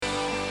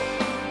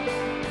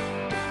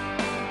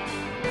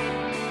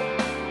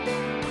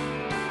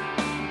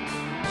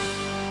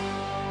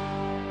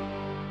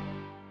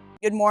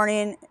Good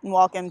morning and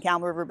welcome,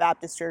 Campbell River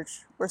Baptist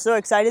Church. We're so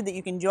excited that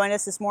you can join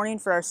us this morning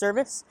for our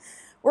service.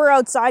 We're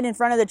outside in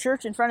front of the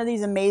church, in front of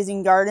these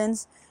amazing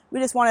gardens. We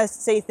just want to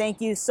say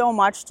thank you so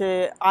much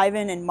to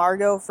Ivan and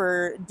Margot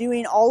for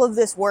doing all of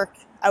this work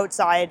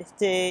outside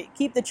to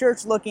keep the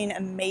church looking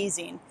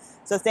amazing.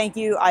 So thank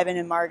you, Ivan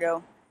and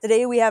Margot.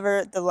 Today we have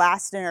the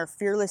last in our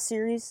Fearless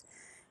series,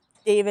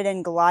 David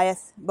and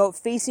Goliath, about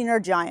facing our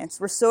giants.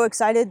 We're so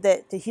excited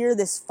to hear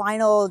this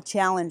final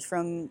challenge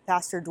from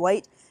Pastor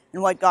Dwight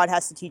and what God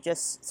has to teach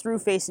us through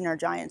facing our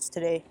giants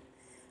today.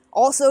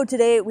 Also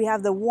today, we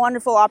have the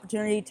wonderful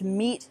opportunity to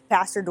meet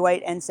Pastor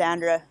Dwight and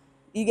Sandra.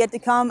 You get to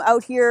come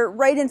out here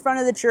right in front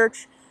of the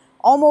church,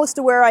 almost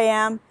to where I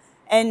am,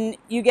 and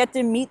you get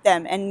to meet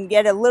them and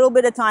get a little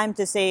bit of time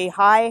to say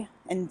hi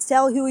and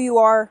tell who you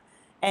are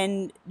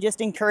and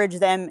just encourage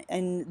them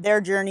in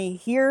their journey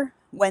here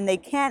when they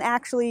can't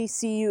actually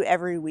see you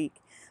every week.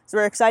 So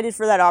we're excited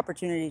for that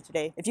opportunity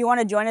today. If you want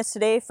to join us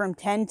today from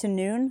 10 to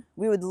noon,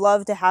 we would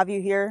love to have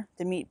you here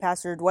to meet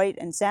Pastor Dwight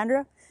and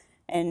Sandra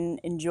and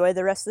enjoy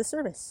the rest of the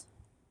service.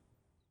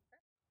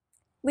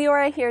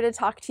 Leora here to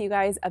talk to you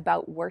guys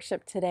about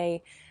worship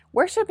today.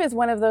 Worship is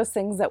one of those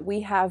things that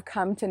we have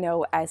come to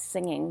know as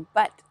singing,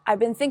 but I've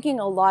been thinking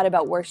a lot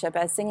about worship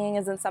as singing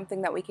isn't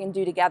something that we can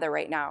do together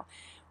right now.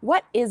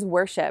 What is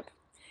worship?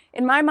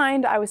 In my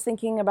mind, I was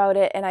thinking about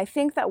it, and I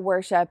think that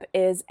worship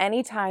is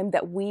any time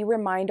that we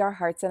remind our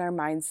hearts and our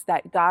minds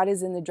that God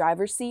is in the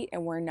driver's seat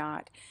and we're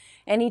not.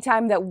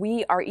 Anytime that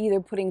we are either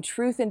putting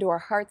truth into our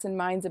hearts and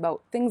minds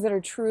about things that are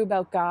true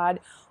about God,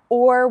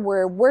 or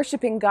we're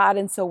worshiping God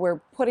and so we're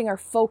putting our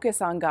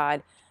focus on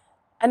God.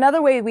 Another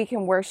way we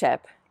can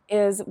worship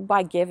is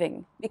by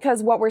giving,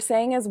 because what we're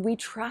saying is we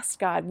trust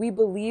God, we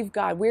believe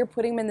God, we're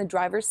putting Him in the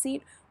driver's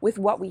seat with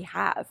what we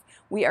have.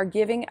 We are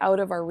giving out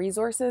of our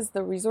resources,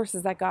 the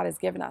resources that God has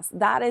given us.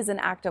 That is an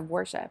act of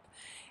worship.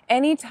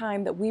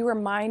 Anytime that we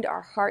remind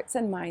our hearts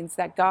and minds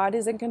that God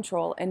is in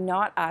control and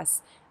not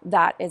us,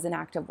 that is an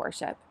act of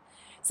worship.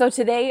 So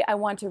today I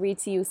want to read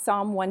to you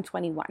Psalm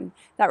 121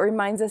 that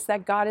reminds us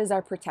that God is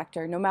our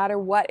protector no matter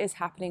what is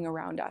happening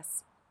around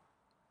us.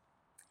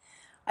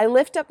 I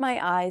lift up my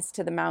eyes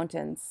to the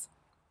mountains.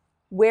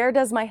 Where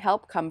does my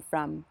help come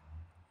from?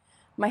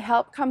 My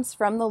help comes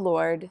from the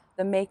Lord,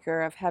 the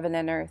maker of heaven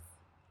and earth.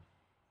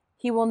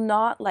 He will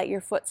not let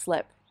your foot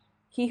slip.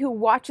 He who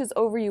watches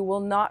over you will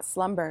not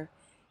slumber.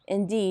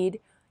 Indeed,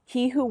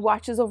 he who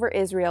watches over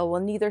Israel will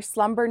neither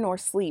slumber nor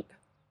sleep.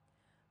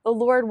 The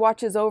Lord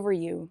watches over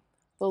you.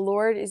 The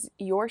Lord is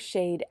your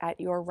shade at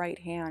your right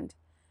hand.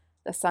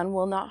 The sun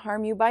will not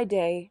harm you by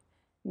day,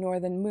 nor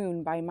the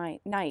moon by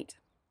night.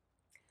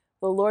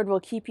 The Lord will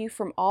keep you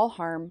from all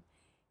harm.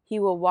 He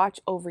will watch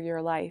over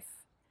your life.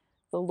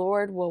 The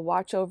Lord will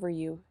watch over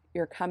you,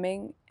 your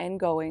coming and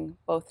going,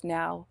 both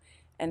now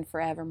and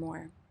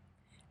forevermore.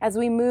 As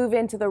we move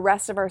into the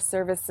rest of our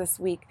service this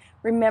week,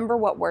 remember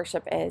what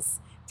worship is.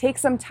 Take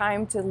some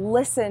time to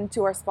listen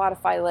to our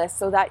Spotify list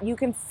so that you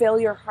can fill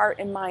your heart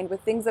and mind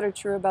with things that are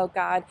true about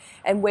God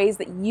and ways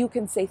that you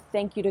can say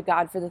thank you to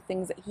God for the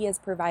things that He has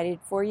provided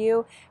for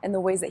you and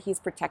the ways that He's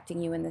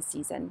protecting you in this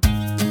season.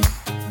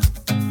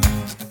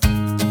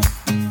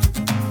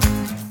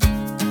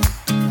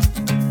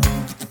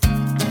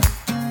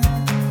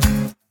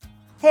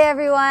 Hey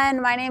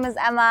everyone, my name is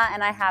Emma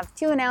and I have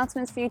two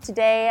announcements for you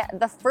today.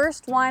 The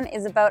first one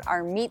is about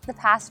our Meet the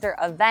Pastor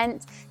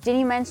event.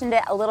 Ginny mentioned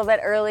it a little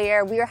bit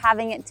earlier. We are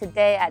having it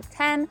today at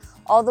 10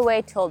 all the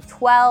way till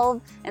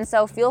 12, and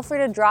so feel free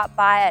to drop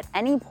by at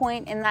any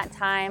point in that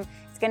time.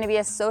 It's going to be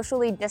a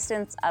socially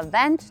distanced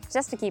event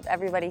just to keep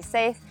everybody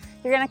safe.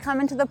 You're going to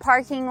come into the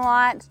parking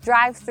lot,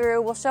 drive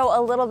through. We'll show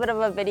a little bit of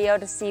a video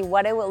to see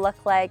what it will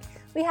look like.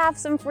 We have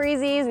some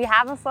freezies, we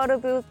have a photo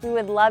booth. We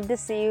would love to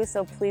see you,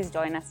 so please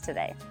join us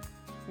today.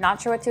 Not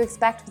sure what to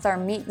expect with our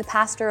Meet the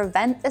Pastor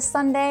event this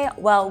Sunday?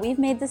 Well, we've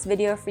made this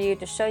video for you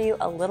to show you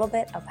a little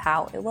bit of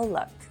how it will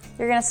look.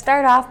 You're going to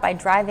start off by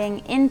driving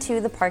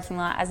into the parking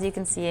lot. As you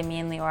can see, me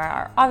and Leora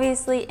are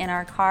obviously in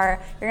our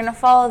car. You're going to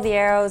follow the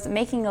arrows,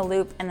 making a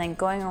loop, and then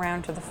going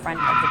around to the front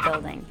of the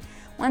building.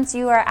 Once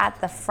you are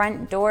at the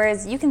front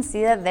doors, you can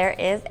see that there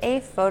is a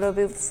photo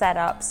booth set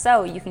up.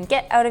 So you can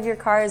get out of your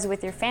cars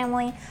with your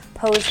family,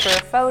 pose for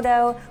a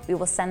photo. We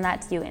will send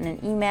that to you in an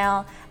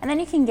email, and then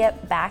you can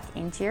get back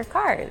into your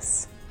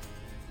cars.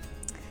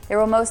 There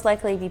will most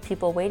likely be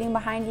people waiting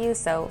behind you,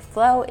 so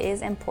flow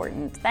is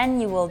important.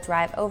 Then you will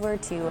drive over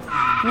to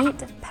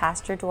meet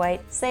Pastor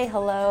Dwight, say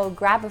hello,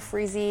 grab a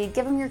freezie,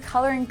 give him your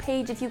coloring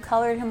page if you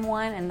colored him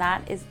one, and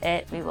that is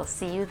it. We will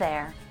see you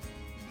there.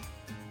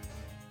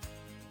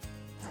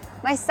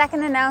 My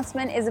second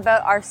announcement is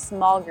about our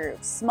small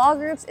groups. Small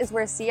groups is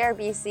where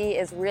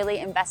CRBC is really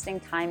investing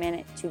time in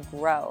it to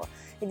grow.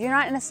 If you're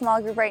not in a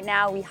small group right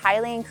now, we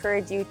highly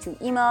encourage you to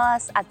email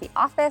us at the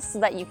office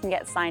so that you can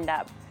get signed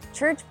up.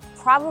 Church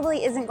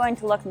probably isn't going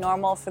to look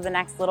normal for the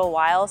next little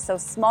while, so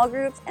small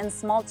groups and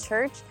small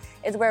church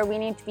is where we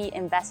need to be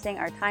investing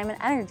our time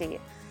and energy.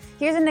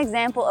 Here's an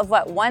example of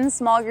what one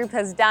small group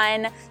has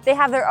done. They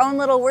have their own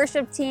little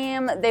worship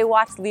team. They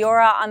watch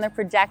Leora on the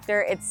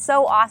projector. It's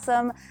so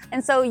awesome.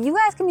 And so you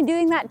guys can be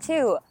doing that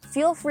too.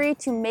 Feel free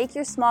to make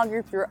your small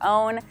group your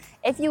own.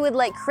 If you would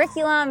like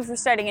curriculum, if you're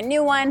starting a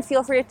new one,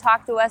 feel free to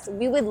talk to us.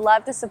 We would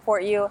love to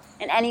support you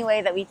in any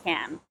way that we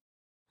can.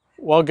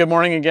 Well, good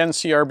morning again,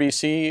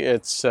 CRBC.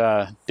 It's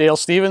Dale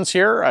Stevens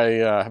here. I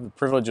have the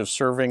privilege of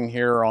serving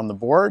here on the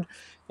board,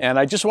 and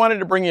I just wanted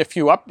to bring you a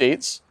few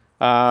updates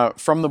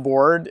from the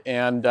board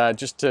and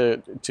just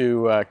to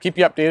keep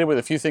you updated with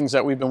a few things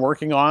that we've been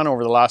working on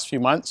over the last few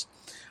months.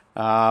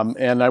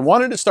 And I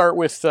wanted to start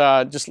with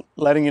just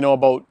letting you know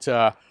about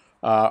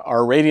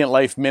our Radiant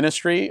Life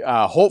ministry.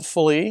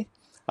 Hopefully,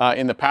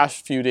 in the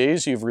past few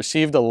days, you've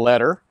received a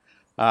letter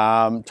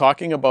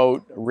talking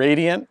about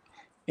Radiant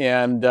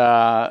and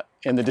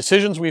the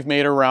decisions we've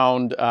made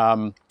around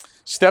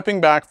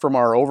stepping back from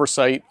our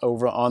oversight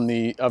of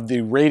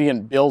the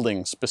Radiant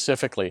building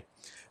specifically.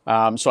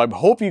 So I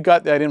hope you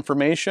got that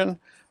information.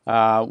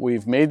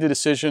 We've made the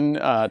decision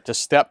to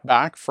step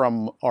back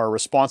from our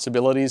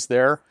responsibilities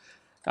there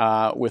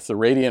with the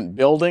Radiant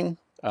building.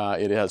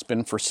 It has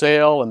been for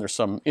sale, and there's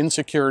some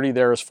insecurity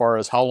there as far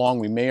as how long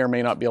we may or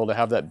may not be able to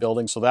have that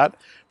building. So that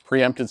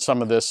preempted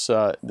some of this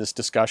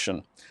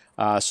discussion.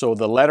 So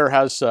the letter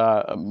has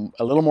a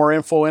little more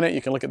info in it.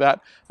 You can look at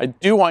that. I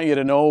do want you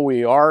to know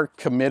we are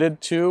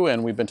committed to,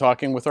 and we've been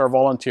talking with our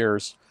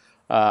volunteers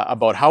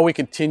about how we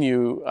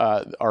continue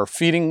our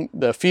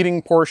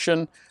feeding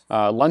portion,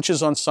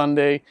 lunches on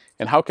Sunday,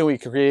 and how can we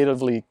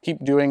creatively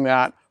keep doing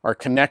that, our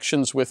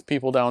connections with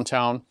people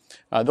downtown.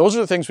 Those are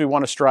the things we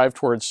want to strive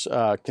towards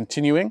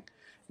continuing.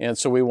 And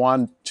so we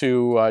want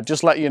to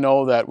just let you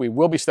know that we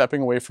will be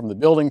stepping away from the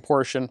building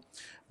portion,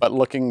 but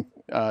looking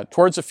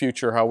towards the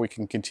future, how we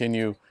can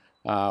continue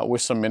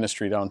with some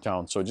ministry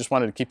downtown. So just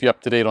wanted to keep you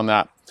up to date on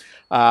that.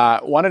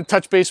 Wanted to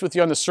touch base with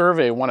you on the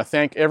survey. I want to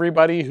thank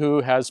everybody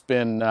who has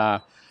been,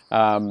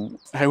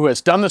 who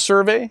has done the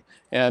survey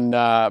and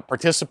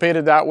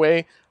participated that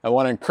way. I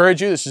want to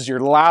encourage you, this is your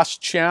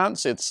last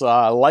chance. It's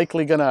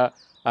likely going to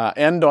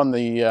end on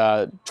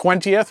the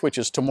 20th, which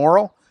is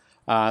tomorrow.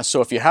 So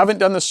if you haven't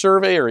done the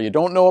survey or you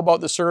don't know about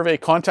the survey,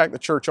 contact the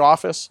church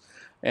office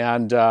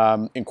and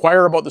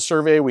inquire about the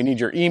survey. We need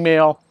your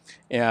email,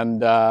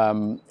 and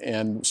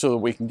so that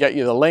we can get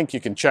you the link. You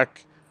can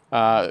check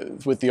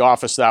with the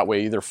office that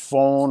way, either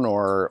phone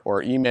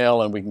or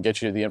email, and we can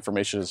get you the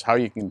information as how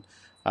you can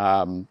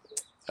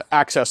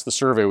access the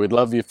survey. We'd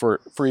love you for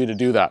you to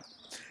do that.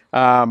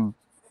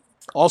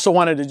 Also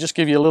wanted to just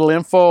give you a little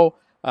info.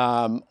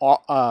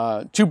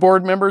 Two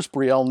board members,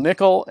 Brielle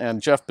Nickel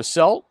and Jeff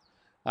Basselt,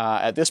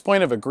 at this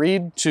point have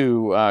agreed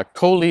to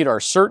co-lead our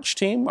search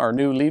team, our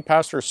new lead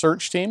pastor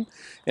search team.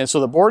 And so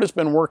the board has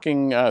been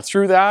working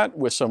through that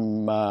with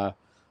some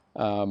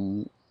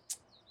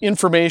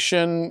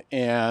information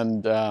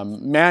and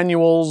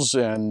manuals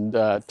and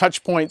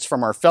touch points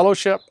from our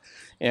fellowship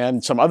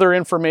and some other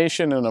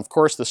information, and of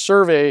course the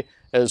survey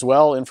as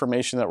well,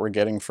 information that we're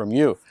getting from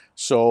you.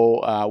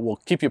 So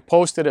we'll keep you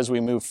posted as we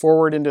move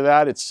forward into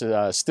that. It's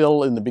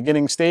still in the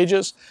beginning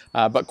stages,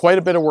 but quite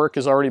a bit of work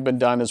has already been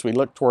done as we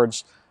look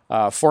towards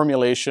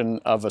formulation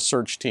of a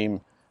search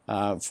team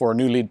for a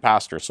new lead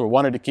pastor. So we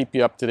wanted to keep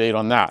you up to date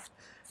on that.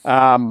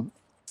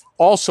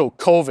 Also,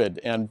 COVID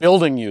and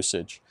building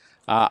usage.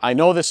 I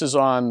know this is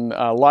on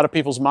a lot of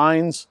people's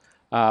minds.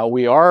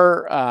 We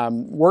are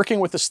working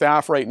with the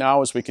staff right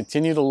now as we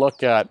continue to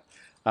look at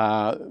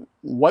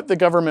what the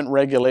government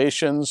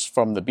regulations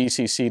from the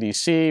BC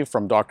CDC,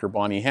 from Dr.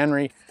 Bonnie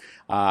Henry,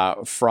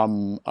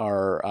 from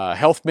our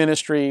health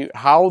ministry,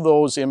 how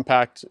those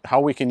impact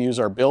how we can use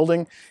our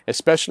building,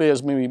 especially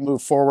as we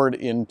move forward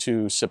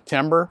into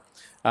September.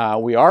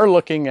 We are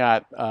looking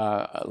at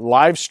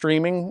live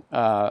streaming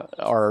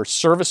our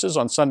services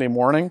on Sunday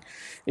morning.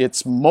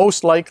 It's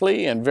most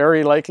likely and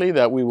very likely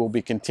that we will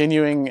be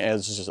continuing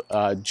as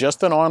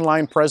just an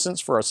online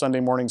presence for our Sunday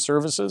morning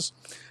services.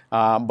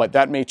 But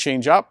that may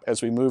change up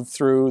as we move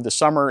through the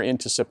summer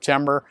into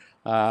September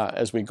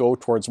as we go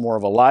towards more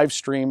of a live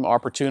stream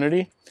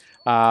opportunity.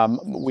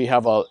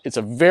 It's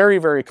a very,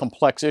 very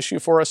complex issue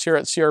for us here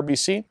at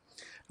CRBC.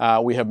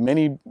 We have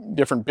many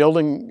different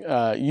building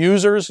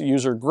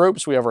user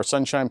groups. We have our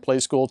Sunshine Play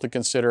School to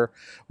consider.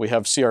 We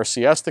have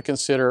CRCS to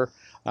consider.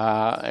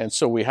 And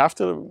so we have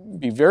to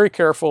be very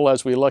careful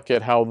as we look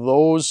at how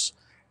those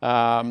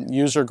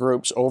user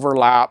groups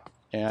overlap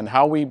and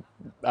how we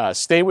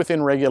stay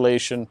within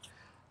regulation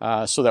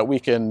so that we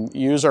can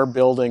use our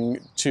building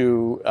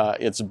to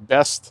its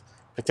best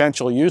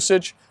potential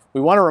usage. We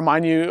want to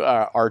remind you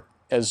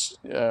as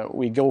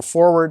we go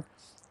forward,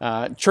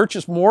 church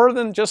is more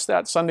than just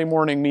that Sunday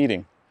morning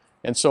meeting.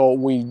 And so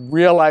we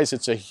realize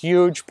it's a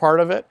huge part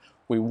of it.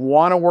 We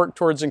want to work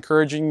towards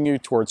encouraging you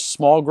towards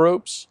small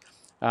groups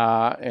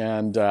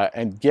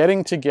and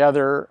getting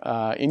together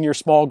in your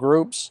small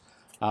groups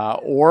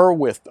or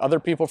with other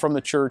people from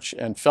the church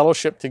and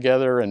fellowship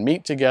together and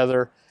meet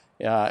together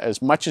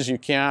as much as you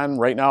can.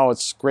 Right now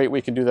it's great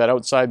we can do that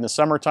outside in the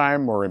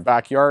summertime or in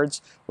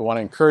backyards. We want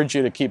to encourage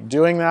you to keep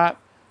doing that.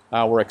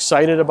 We're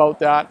excited about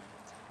that,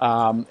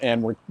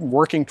 and we're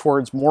working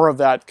towards more of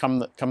that come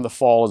the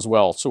fall as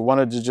well. So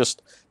wanted to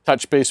just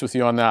touch base with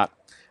you on that.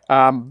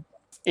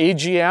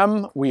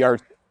 AGM, we are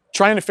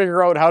trying to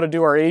figure out how to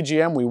do our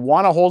AGM. We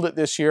want to hold it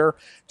this year.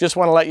 Just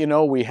want to let you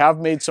know we have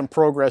made some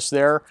progress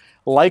there.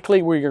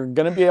 Likely we're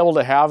going to be able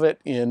to have it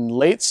in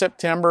late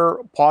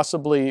September,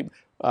 possibly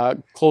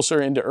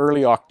closer into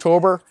early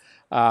October.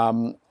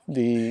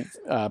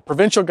 The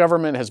provincial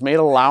government has made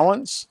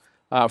allowance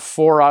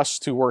for us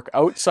to work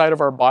outside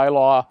of our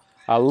bylaw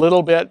a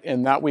little bit,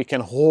 in that we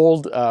can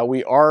hold,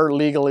 we are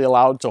legally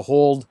allowed to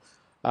hold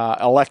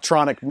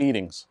electronic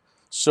meetings.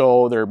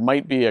 So there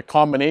might be a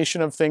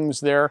combination of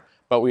things there,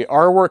 but we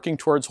are working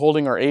towards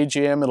holding our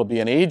AGM. It'll be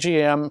an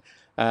AGM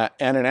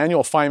and an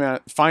annual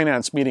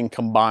finance meeting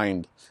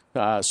combined.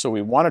 So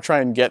we want to try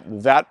and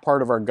get that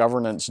part of our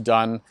governance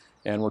done,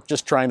 and we're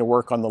just trying to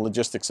work on the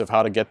logistics of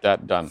how to get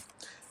that done.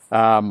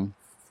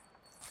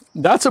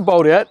 That's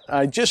about it.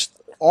 I just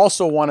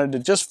also wanted to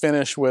just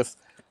finish with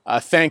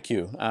a thank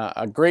you,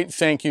 a great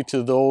thank you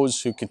to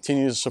those who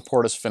continue to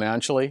support us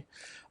financially.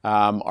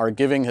 Our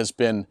giving has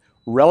been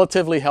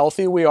relatively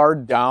healthy. We are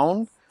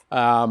down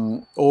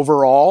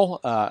overall.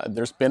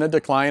 There's been a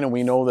decline, and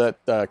we know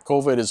that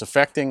COVID is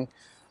affecting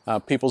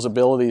people's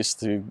abilities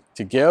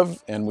to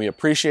give, and we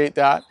appreciate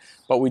that.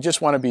 But we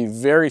just want to be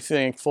very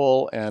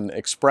thankful and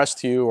express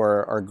to you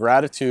our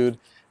gratitude,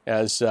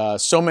 as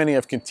so many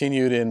have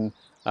continued in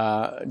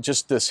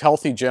just this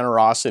healthy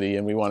generosity,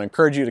 and we want to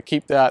encourage you to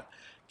keep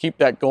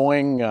that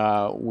going.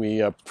 We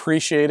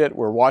appreciate it.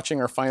 We're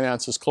watching our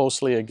finances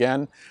closely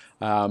again,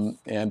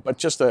 but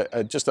just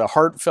a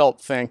heartfelt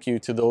thank you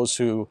to those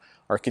who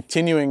are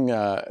continuing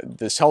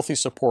this healthy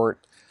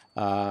support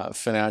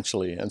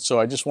financially. And so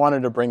I just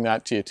wanted to bring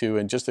that to you too,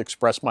 and just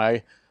express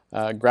my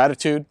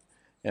gratitude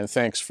and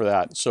thanks for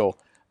that. So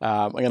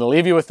I'm going to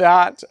leave you with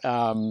that.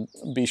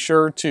 Be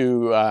sure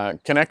to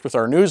connect with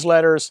our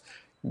newsletters.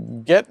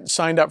 Get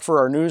signed up for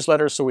our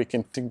newsletters so we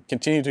can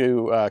continue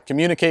to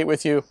communicate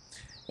with you.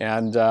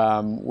 And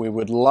we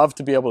would love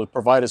to be able to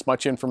provide as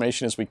much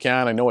information as we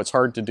can. I know it's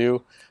hard to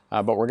do,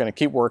 but we're going to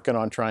keep working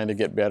on trying to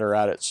get better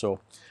at it. So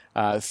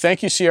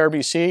thank you,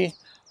 CRBC.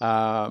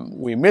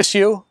 We miss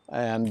you,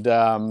 and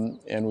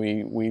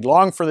we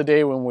long for the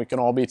day when we can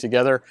all be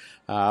together.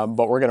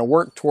 But we're going to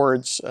work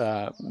towards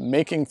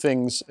making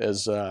things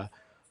as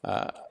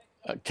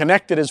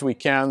connected as we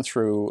can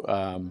through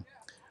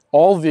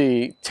all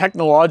the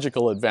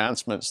technological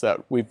advancements that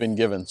we've been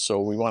given.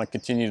 So we want to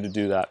continue to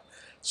do that.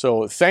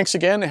 So thanks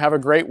again. Have a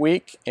great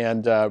week,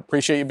 and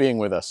appreciate you being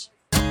with us.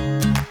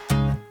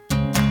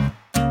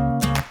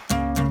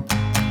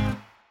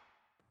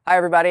 Hi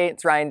everybody,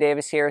 it's Ryan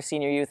Davis here,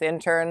 Senior Youth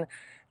Intern.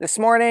 This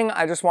morning,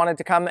 I just wanted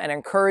to come and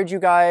encourage you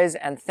guys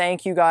and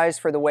thank you guys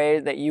for the way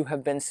that you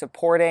have been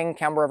supporting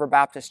Campbell River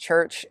Baptist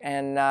Church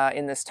and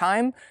in this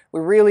time.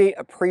 We really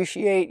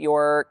appreciate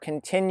your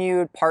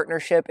continued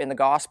partnership in the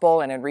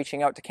gospel and in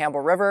reaching out to Campbell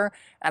River.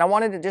 And I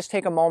wanted to just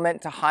take a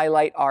moment to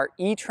highlight our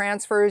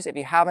e-transfers. If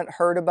you haven't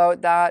heard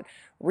about that,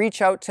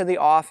 reach out to the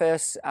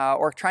office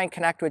or try and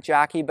connect with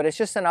Jackie, but it's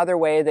just another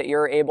way that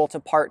you're able to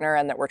partner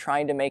and that we're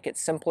trying to make it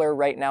simpler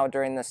right now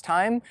during this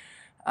time.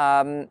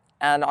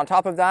 And on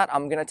top of that,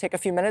 I'm going to take a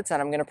few minutes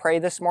and I'm going to pray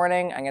this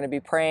morning. I'm going to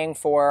be praying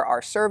for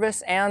our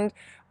service, and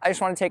I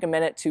just want to take a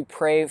minute to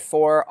pray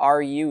for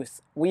our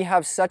youth. We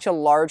have such a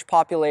large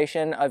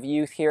population of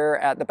youth here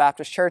at the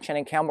Baptist Church and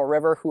in Campbell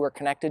River who are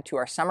connected to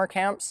our summer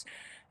camps.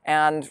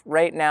 And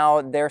right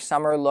now, their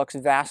summer looks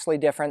vastly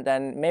different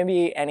than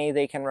maybe any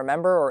they can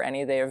remember or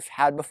any they've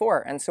had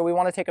before. And so we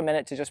want to take a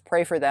minute to just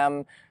pray for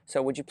them.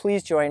 So would you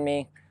please join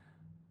me?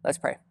 Let's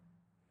pray.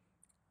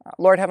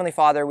 Lord Heavenly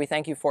Father, we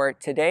thank you for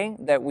today,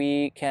 that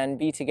we can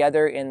be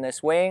together in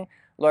this way.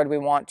 Lord, we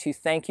want to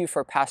thank you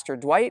for Pastor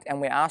Dwight,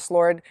 and we ask,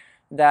 Lord,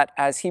 that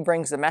as he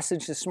brings the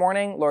message this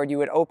morning, Lord, you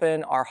would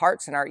open our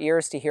hearts and our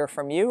ears to hear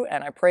from you.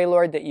 And I pray,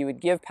 Lord, that you would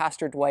give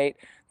Pastor Dwight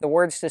the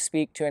words to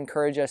speak to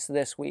encourage us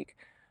this week.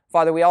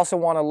 Father, we also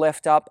want to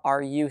lift up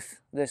our youth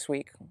this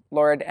week,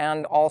 Lord,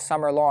 and all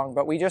summer long.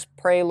 But we just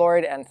pray,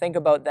 Lord, and think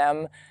about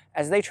them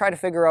as they try to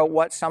figure out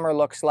what summer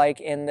looks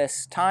like in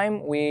this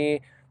time.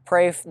 We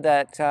pray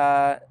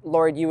that,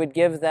 Lord, you would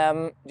give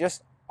them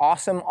just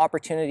awesome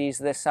opportunities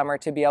this summer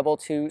to be able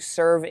to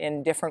serve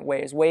in different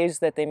ways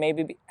that they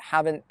maybe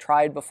haven't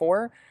tried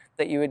before,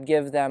 that you would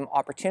give them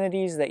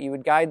opportunities, that you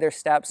would guide their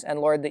steps, and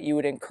Lord, that you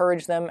would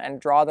encourage them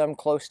and draw them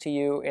close to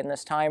you in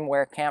this time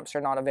where camps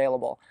are not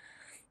available.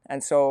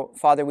 And so,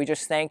 Father, we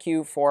just thank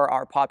you for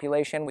our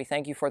population. We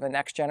thank you for the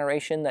next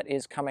generation that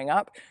is coming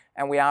up,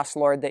 and we ask,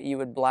 Lord, that you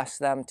would bless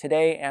them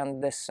today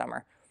and this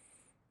summer.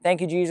 Thank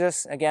you,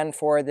 Jesus, again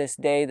for this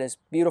day, this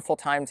beautiful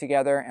time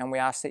together, and we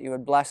ask that you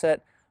would bless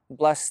it,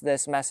 bless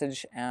this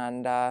message,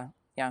 and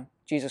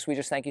Jesus, we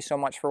just thank you so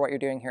much for what you're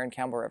doing here in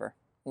Campbell River.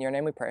 In your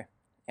name we pray.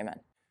 Amen.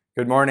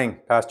 Good morning.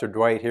 Pastor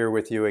Dwight here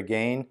with you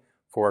again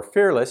for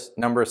Fearless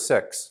number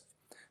 6.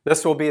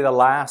 This will be the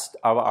last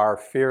of our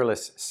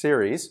Fearless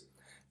series.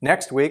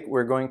 Next week,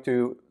 we're going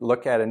to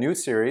look at a new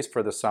series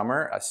for the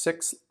summer,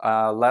 6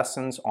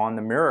 lessons on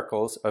the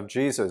miracles of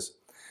Jesus.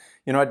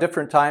 You know, at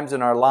different times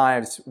in our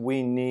lives,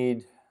 we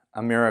need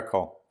a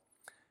miracle.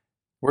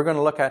 We're going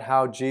to look at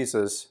how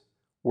Jesus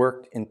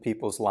worked in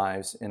people's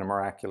lives in a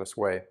miraculous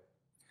way.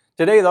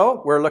 Today,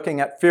 though, we're looking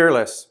at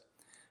fearless.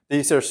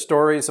 These are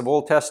stories of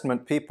Old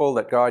Testament people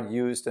that God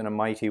used in a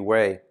mighty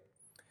way.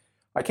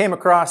 I came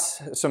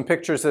across some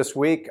pictures this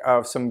week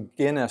of some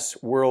Guinness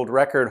World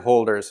Record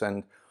holders,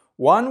 and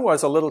one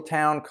was a little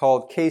town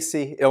called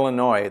Casey,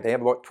 Illinois. They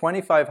have about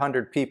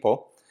 2,500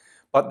 people,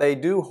 but they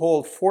do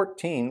hold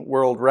 14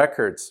 world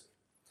records.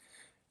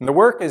 And the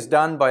work is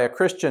done by a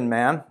Christian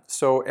man,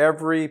 so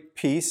every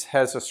piece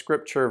has a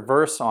scripture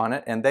verse on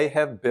it, and they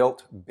have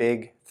built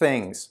big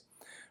things.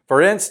 For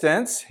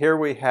instance, here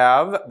we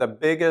have the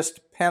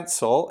biggest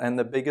pencil and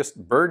the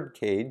biggest bird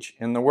cage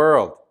in the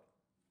world.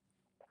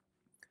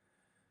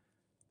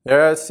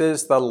 This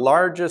is the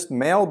largest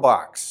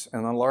mailbox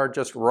and the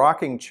largest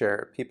rocking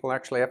chair. People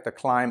actually have to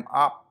climb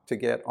up to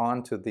get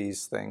onto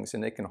these things,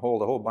 and they can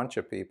hold a whole bunch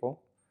of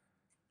people.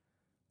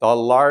 The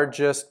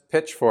largest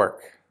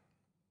pitchfork.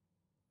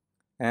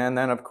 And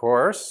then, of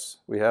course,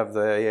 we have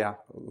the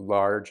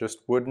largest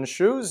wooden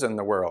shoes in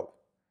the world.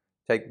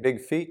 Take big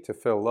feet to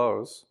fill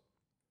those.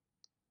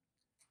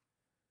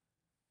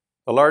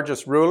 The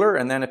largest ruler,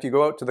 and then if you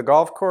go out to the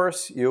golf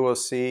course, you will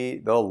see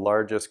the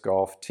largest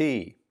golf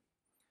tee.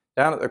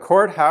 Down at the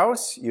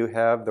courthouse, you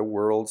have the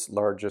world's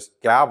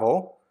largest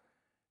gavel.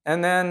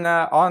 And then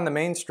on the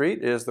main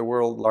street is the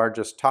world's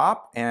largest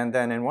top. And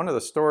then in one of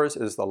the stores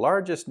is the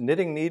largest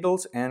knitting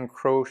needles and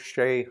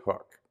crochet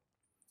hook.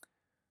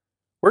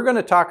 We're going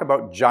to talk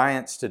about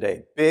giants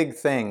today, big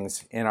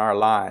things in our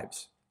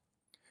lives.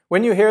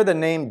 When you hear the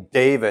name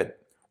David,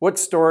 what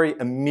story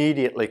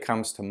immediately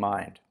comes to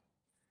mind?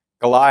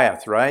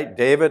 Goliath, right?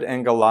 David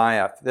and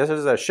Goliath. This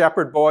is a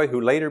shepherd boy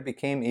who later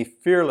became a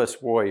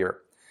fearless warrior.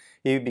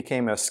 He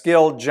became a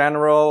skilled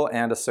general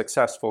and a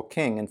successful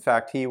king. In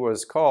fact, he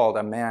was called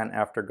a man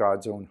after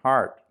God's own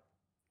heart.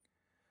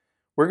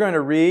 We're going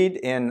to read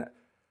in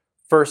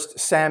 1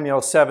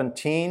 Samuel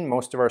 17,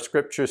 most of our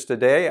scriptures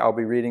today. I'll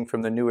be reading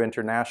from the New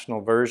International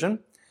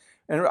Version.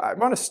 And I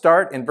want to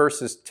start in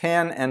verses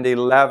 10 and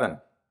 11.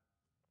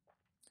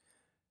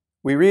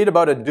 We read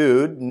about a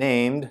dude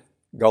named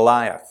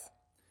Goliath.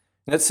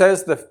 And it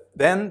says,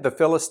 Then the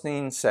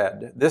Philistine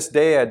said, This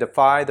day I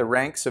defy the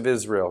ranks of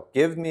Israel.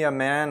 Give me a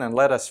man and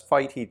let us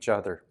fight each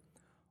other.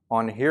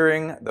 On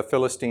hearing the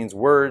Philistines'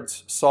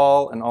 words,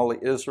 Saul and all the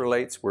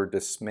Israelites were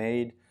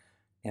dismayed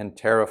and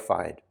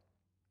terrified.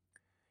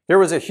 Here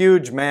was a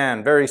huge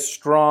man, very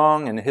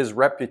strong, and his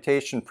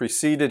reputation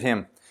preceded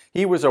him.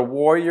 He was a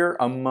warrior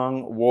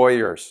among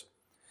warriors.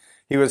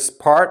 He was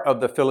part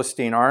of the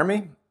Philistine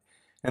army.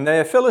 And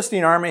the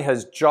Philistine army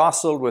has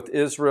jostled with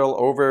Israel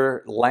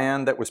over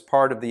land that was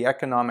part of the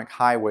economic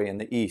highway in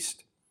the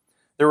east.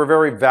 There were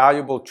very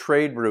valuable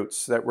trade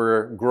routes that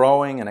were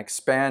growing and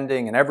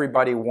expanding, and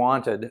everybody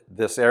wanted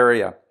this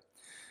area.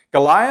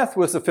 Goliath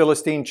was the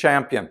Philistine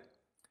champion.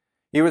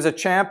 He was a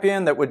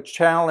champion that would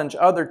challenge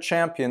other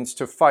champions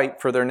to fight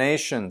for their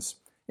nations.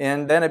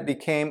 And then it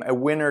became a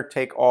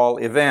winner-take-all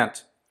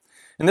event.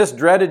 And this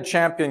dreaded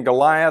champion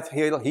Goliath,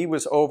 he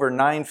was over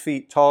 9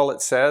 feet tall,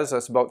 it says.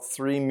 That's about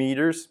 3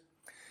 meters.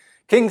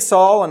 King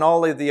Saul and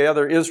all of the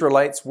other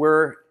Israelites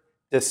were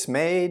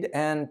dismayed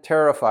and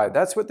terrified.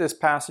 That's what this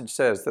passage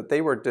says, that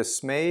they were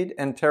dismayed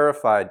and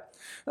terrified.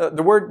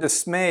 The word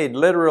dismayed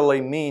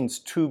literally means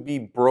to be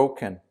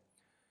broken.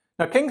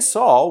 Now, King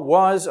Saul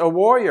was a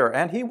warrior,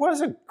 and he was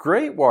a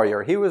great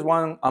warrior. He was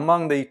one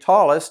among the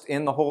tallest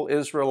in the whole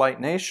Israelite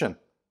nation.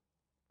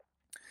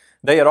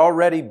 They had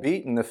already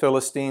beaten the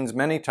Philistines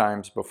many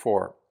times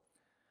before.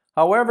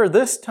 However,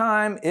 this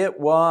time it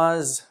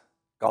was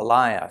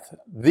Goliath,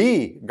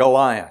 the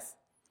Goliath.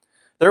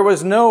 There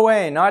was no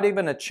way, not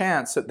even a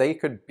chance, that they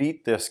could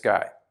beat this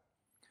guy.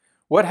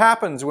 What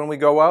happens when we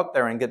go out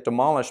there and get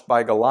demolished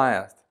by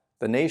Goliath?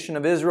 The nation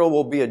of Israel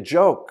will be a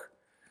joke.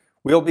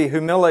 We'll be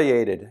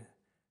humiliated.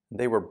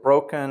 They were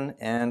broken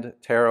and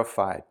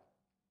terrified.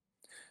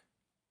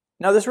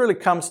 Now, this really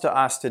comes to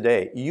us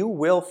today. You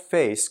will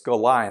face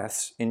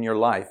Goliaths in your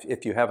life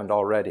if you haven't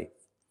already.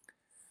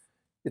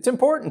 It's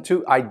important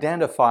to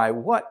identify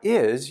what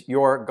is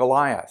your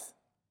Goliath.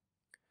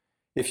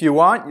 If you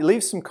want,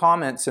 leave some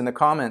comments in the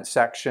comment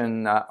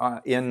section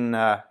in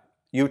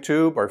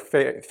YouTube or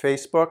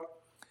Facebook.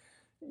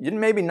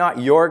 Maybe not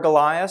your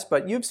Goliaths,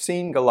 but you've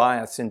seen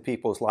Goliaths in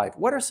people's life.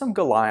 What are some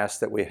Goliaths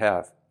that we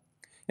have?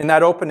 In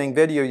that opening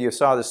video you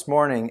saw this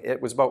morning,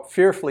 it was about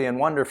fearfully and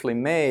wonderfully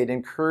made,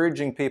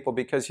 encouraging people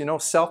because, you know,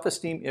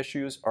 self-esteem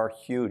issues are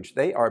huge.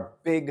 They are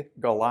big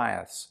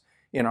Goliaths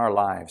in our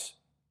lives.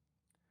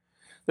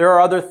 There are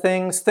other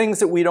things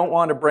that we don't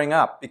want to bring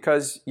up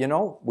because, you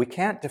know, we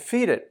can't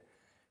defeat it.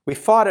 We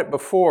fought it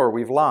before,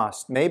 we've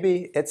lost.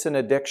 Maybe it's an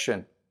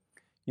addiction.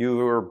 You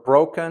are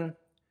broken,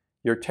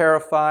 you're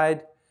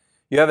terrified,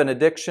 you have an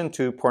addiction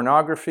to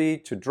pornography,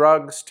 to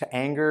drugs, to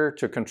anger,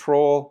 to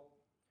control.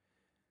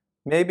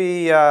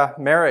 Maybe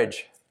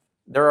marriage.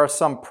 there are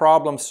some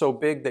problems so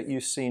big that you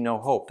see no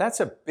hope. That's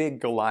a big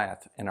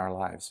Goliath in our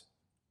lives.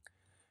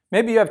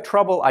 Maybe you have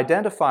trouble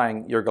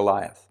identifying your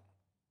Goliath.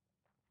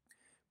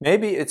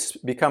 Maybe it's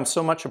become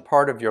so much a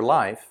part of your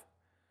life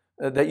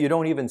that you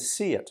don't even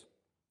see it.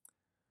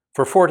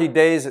 For 40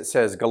 days, it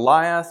says,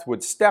 Goliath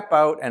would step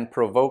out and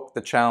provoke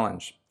the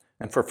challenge.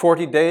 And for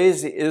 40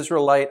 days, the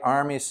Israelite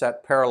army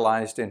sat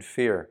paralyzed in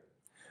fear.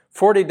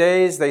 40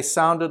 days, they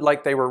sounded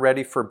like they were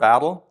ready for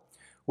battle.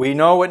 We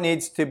know what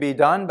needs to be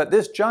done, but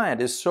this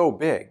giant is so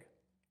big.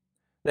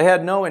 They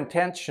had no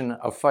intention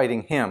of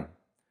fighting him.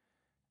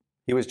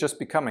 He was just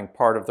becoming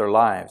part of their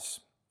lives.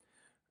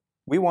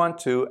 We want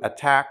to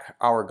attack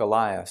our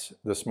Goliaths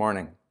this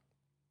morning.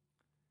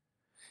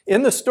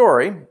 In the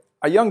story,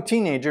 a young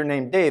teenager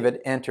named David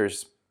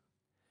enters.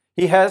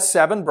 He has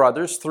 7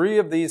 brothers. 3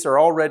 of these are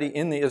already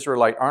in the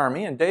Israelite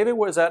army, and David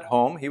was at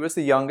home. He was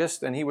the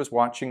youngest, and he was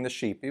watching the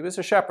sheep. He was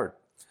a shepherd.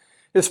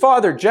 His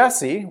father,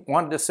 Jesse,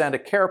 wanted to send a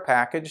care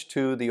package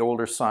to the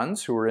older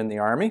sons who were in the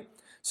army,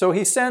 so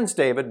he sends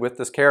David with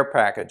this care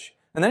package.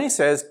 And then he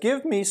says,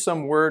 give me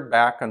some word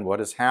back on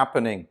what is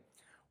happening.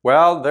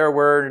 Well, there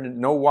were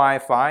no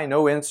Wi-Fi,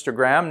 no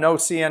Instagram, no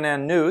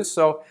CNN News,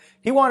 so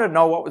he wanted to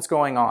know what was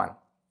going on.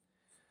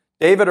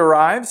 David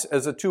arrives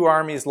as the 2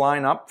 armies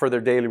line up for their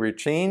daily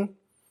routine,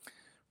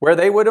 where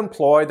they would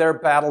employ their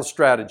battle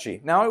strategy.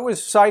 Now, it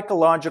was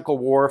psychological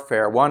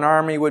warfare. One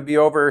army would be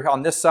over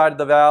on this side of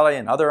the valley,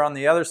 another on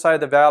the other side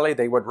of the valley.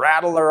 They would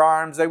rattle their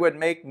arms, they would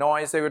make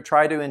noise, they would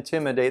try to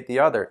intimidate the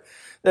other.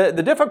 The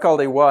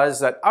difficulty was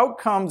that out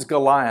comes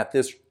Goliath,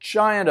 this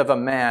giant of a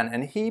man,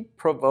 and he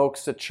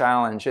provokes a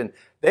challenge. And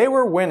they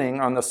were winning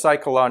on the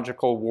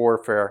psychological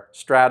warfare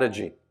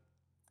strategy.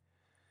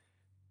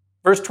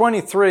 Verse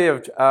 23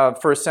 of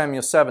 1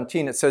 Samuel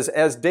 17, it says,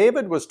 as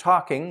David was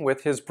talking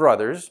with his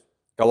brothers,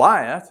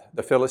 Goliath,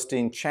 the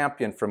Philistine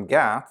champion from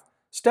Gath,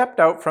 stepped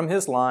out from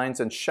his lines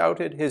and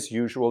shouted his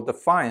usual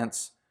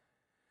defiance.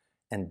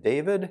 And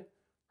David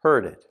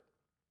heard it.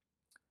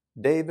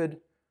 David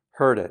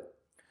heard it.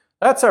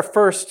 That's our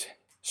first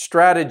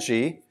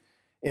strategy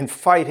in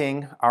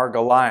fighting our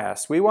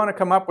Goliaths. We want to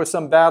come up with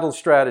some battle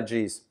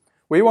strategies.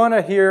 We want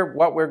to hear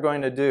what we're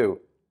going to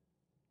do.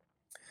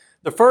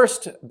 The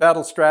first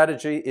battle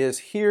strategy is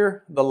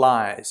hear the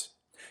lies.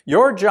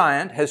 Your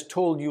giant has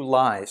told you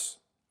lies.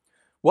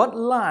 What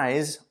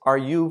lies are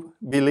you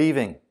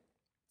believing?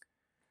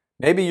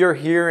 Maybe you're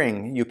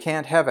hearing you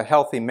can't have a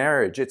healthy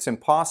marriage. It's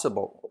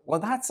impossible. Well,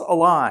 that's a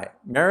lie.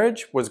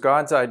 Marriage was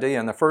God's idea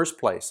in the first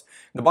place.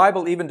 The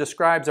Bible even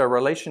describes our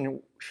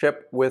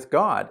relationship with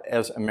God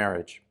as a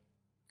marriage.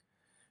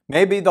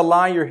 Maybe the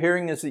lie you're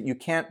hearing is that you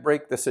can't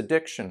break this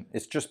addiction.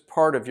 It's just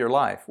part of your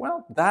life.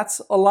 Well,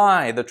 that's a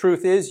lie. The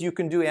truth is you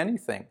can do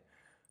anything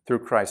through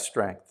Christ's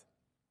strength.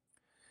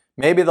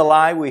 Maybe the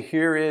lie we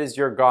hear is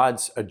your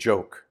God's a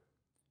joke.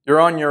 You're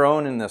on your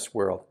own in this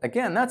world.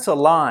 Again, that's a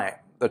lie.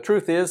 The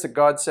truth is that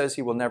God says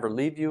He will never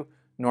leave you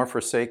nor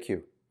forsake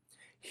you.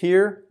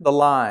 Hear the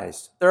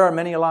lies. There are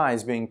many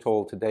lies being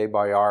told today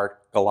by our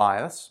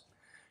Goliaths.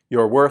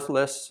 You're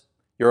worthless.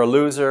 You're a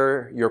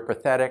loser. You're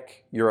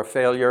pathetic. You're a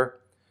failure.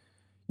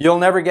 You'll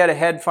never get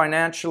ahead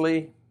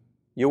financially.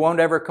 You won't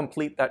ever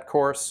complete that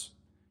course.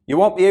 You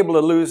won't be able to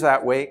lose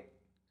that weight.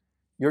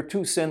 You're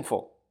too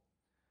sinful.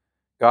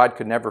 God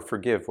could never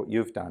forgive what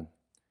you've done.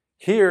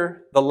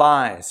 Hear the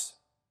lies.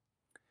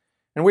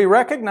 And we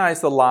recognize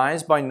the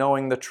lies by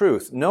knowing the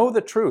truth. Know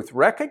the truth.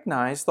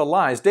 Recognize the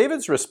lies.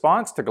 David's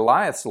response to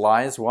Goliath's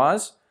lies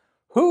was,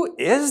 who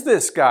is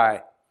this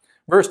guy?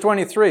 Verse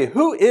 23,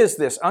 who is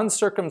this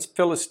uncircumcised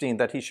Philistine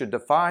that he should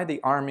defy the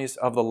armies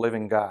of the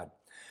living God?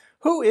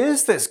 Who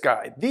is this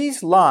guy?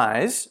 These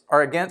lies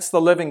are against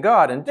the living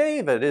God, and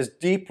David is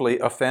deeply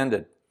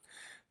offended.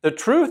 The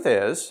truth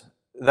is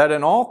that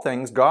in all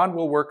things, God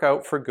will work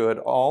out for good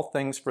all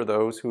things for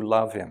those who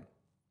love Him.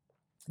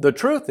 The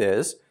truth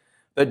is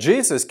that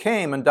Jesus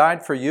came and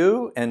died for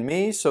you and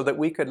me so that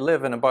we could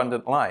live an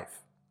abundant life.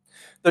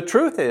 The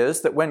truth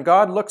is that when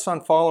God looks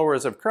on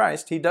followers of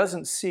Christ, He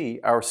doesn't see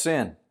our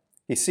sin.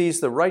 He sees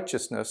the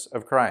righteousness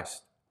of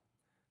Christ.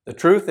 The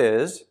truth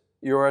is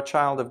you're a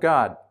child of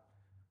God,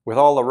 with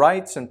all the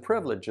rights and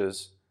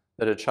privileges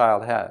that a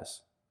child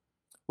has.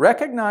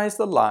 Recognize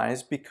the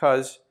lies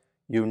because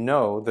you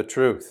know the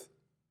truth.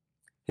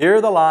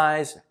 Hear the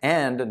lies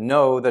and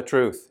know the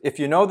truth. If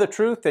you know the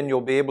truth, then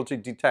you'll be able to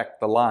detect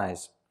the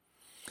lies.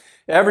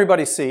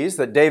 Everybody sees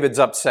that David's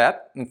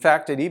upset. In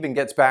fact, it even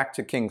gets back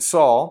to King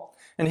Saul,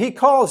 and he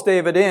calls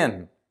David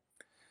in.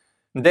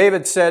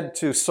 David said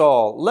to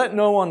Saul, let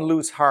no one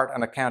lose heart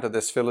on account of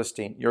this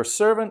Philistine. Your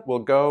servant will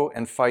go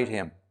and fight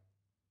him.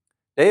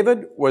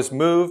 David was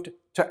moved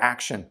to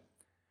action,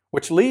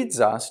 which leads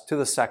us to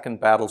the second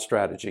battle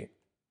strategy.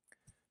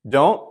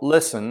 Don't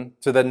listen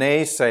to the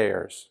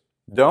naysayers.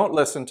 Don't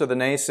listen to the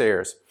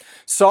naysayers.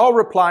 Saul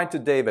replied to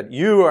David,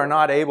 you are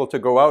not able to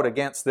go out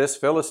against this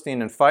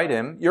Philistine and fight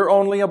him. You're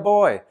only a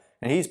boy,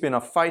 and he's been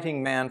a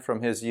fighting man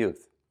from his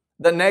youth.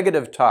 The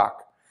negative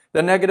talk,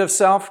 the negative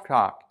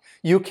self-talk.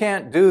 You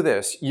can't do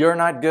this. You're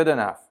not good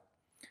enough.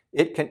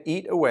 It can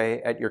eat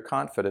away at your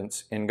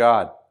confidence in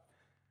God.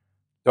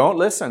 Don't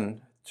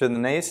listen to the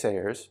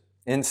naysayers.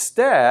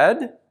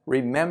 Instead,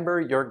 remember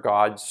your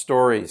God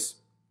stories.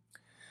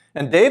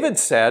 And David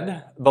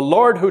said, "The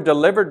Lord who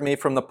delivered me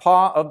from the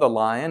paw of the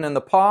lion and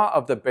the paw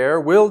of the bear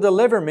will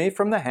deliver me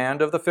from the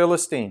hand of the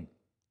Philistine."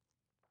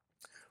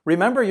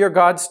 Remember your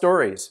God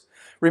stories.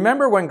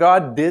 Remember when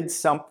God did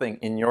something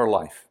in your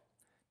life.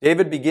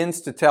 David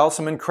begins to tell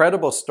some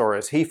incredible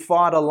stories. He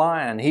fought a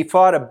lion, he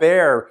fought a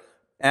bear,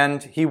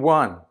 and he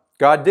won.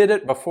 God did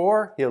it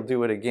before, he'll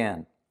do it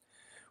again.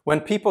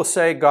 When people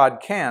say God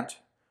can't,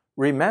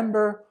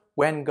 remember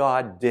when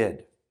God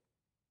did.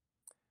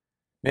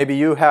 Maybe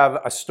you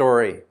have a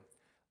story.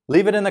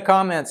 Leave it in the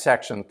comment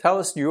section. Tell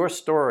us your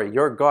story,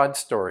 your God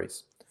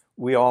stories.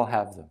 We all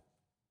have them.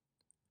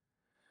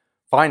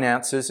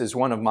 Finances is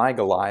one of my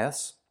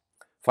Goliaths.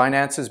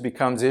 Finances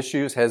becomes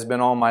issues, has been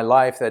all my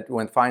life, that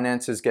when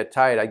finances get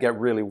tight, I get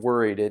really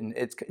worried. And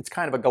it's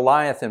kind of a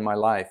Goliath in my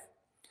life.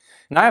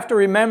 And I have to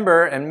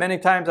remember, and many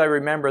times I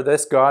remember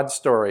this God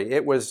story.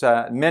 It was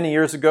many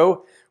years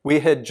ago. We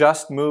had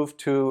just moved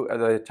to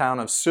the town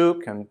of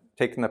Souk and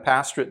taken the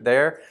pastorate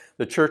there.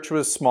 The church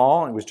was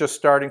small and was just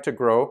starting to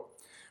grow.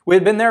 We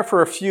had been there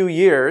for a few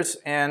years,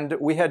 and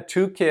we had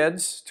 2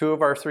 kids. 2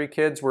 of our 3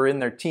 kids were in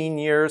their teen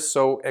years,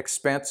 so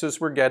expenses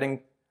were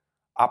getting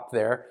up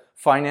there.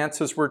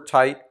 Finances were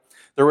tight.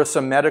 There were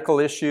some medical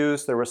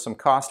issues. There were some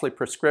costly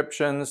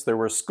prescriptions. There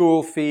were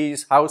school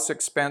fees, house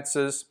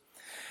expenses.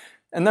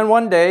 And then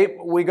one day,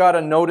 we got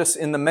a notice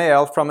in the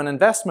mail from an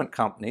investment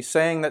company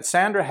saying that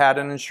Sandra had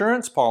an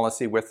insurance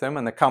policy with them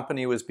and the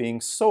company was being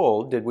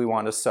sold. Did we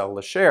want to sell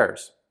the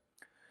shares?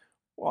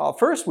 Well, at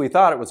first we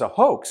thought it was a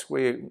hoax.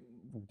 We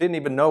didn't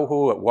even know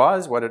who it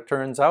was, what it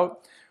turns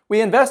out.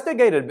 We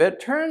investigated a bit.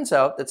 Turns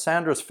out that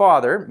Sandra's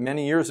father,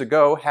 many years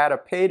ago, had a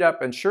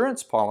paid-up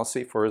insurance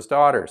policy for his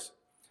daughters.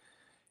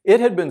 It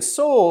had been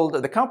sold,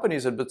 the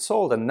companies had been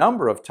sold a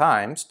number of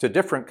times to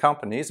different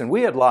companies, and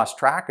we had lost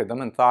track of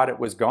them and thought it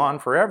was gone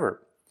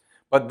forever.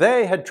 But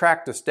they had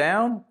tracked us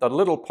down. The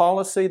little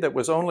policy that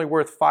was only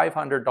worth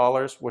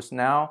 $500 was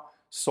now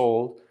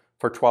sold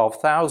for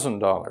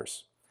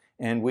 $12,000.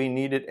 And we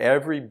needed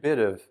every bit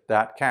of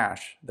that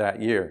cash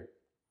that year.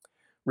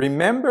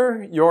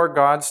 Remember your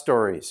God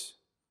stories.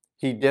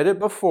 He did it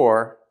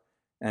before,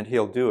 and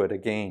he'll do it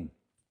again.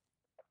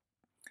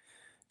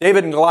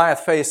 David and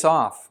Goliath face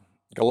off.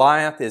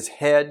 Goliath is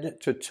head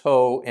to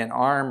toe in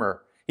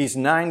armor. He's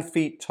 9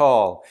 feet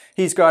tall.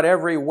 He's got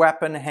every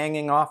weapon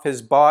hanging off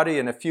his body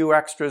and a few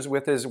extras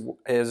with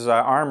his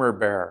armor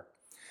bearer.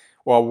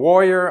 Well,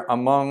 warrior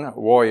among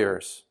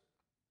warriors.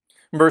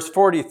 In verse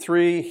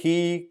 43,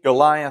 he,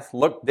 Goliath,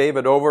 looked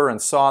David over and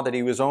saw that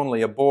he was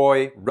only a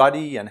boy,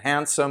 ruddy and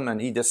handsome,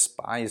 and he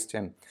despised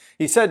him.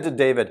 He said to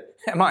David,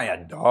 "Am I a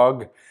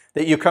dog,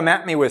 that you come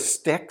at me with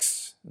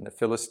sticks?" And the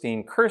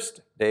Philistine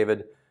cursed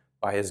David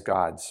by his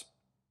gods.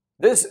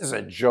 This is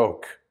a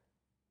joke.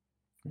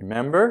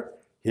 Remember,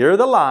 hear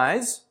the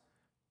lies,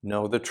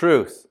 know the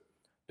truth.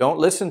 Don't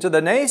listen to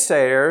the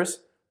naysayers.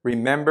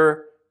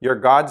 Remember your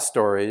God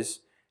stories.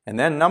 And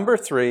then number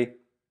 3,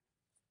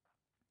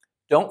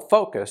 don't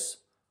focus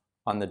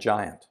on the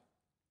giant.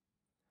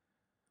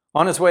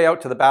 On his way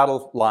out to the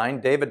battle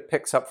line, David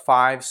picks up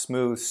 5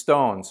 smooth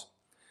stones.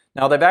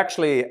 Now, they've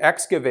actually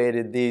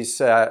excavated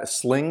these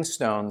sling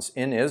stones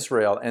in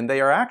Israel, and they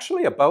are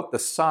actually about the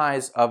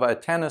size of a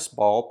tennis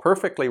ball,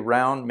 perfectly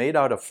round, made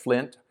out of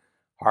flint,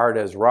 hard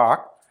as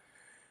rock.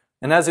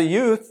 And as a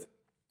youth,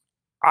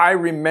 I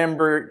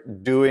remember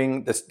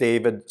doing this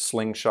David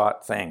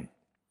slingshot thing.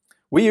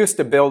 We used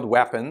to build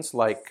weapons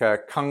like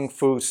kung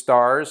fu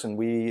stars, and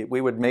we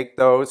would make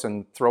those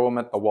and throw them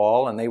at the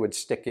wall, and they would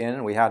stick in,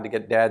 and we had to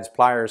get Dad's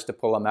pliers to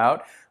pull them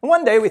out. And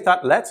one day we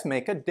thought, let's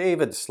make a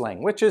David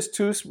sling, which is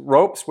 2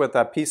 ropes with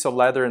a piece of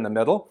leather in the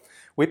middle.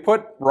 We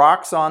put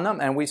rocks on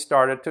them, and we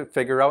started to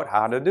figure out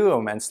how to do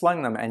them and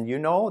sling them. And you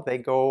know, they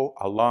go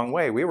a long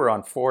way. We were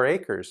on 4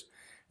 acres.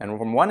 And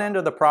from one end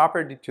of the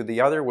property to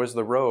the other was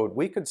the road.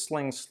 We could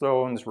sling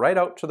stones right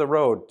out to the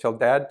road till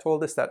Dad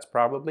told us that's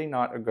probably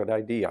not a good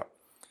idea.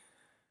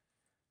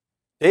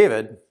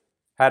 David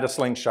had a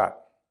slingshot.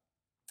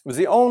 It was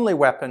the only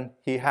weapon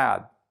he had.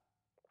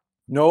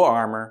 No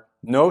armor,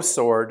 no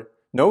sword,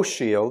 no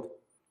shield.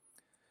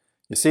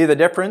 You see the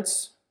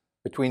difference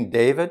between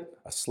David,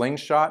 a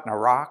slingshot and a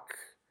rock,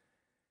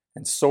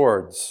 and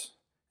swords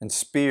and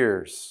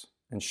spears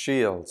and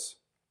shields.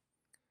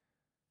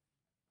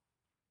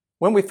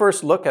 When we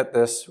first look at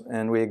this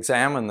and we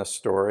examine the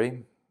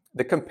story,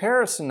 the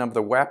comparison of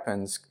the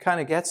weapons kind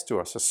of gets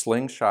to us, a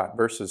slingshot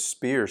versus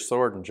spear,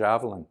 sword, and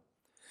javelin.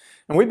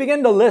 And we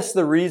begin to list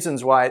the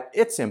reasons why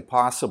it's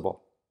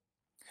impossible.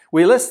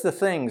 We list the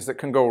things that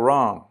can go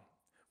wrong.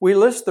 We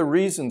list the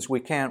reasons we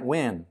can't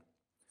win.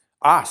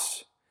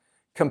 Us,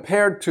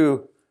 compared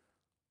to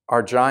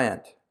our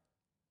giant.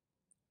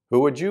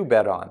 Who would you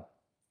bet on?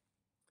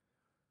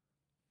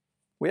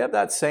 We have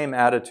that same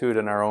attitude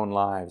in our own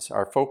lives.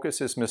 Our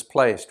focus is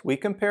misplaced. We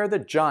compare the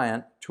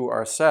giant to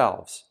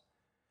ourselves.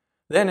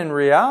 Then in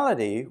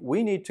reality,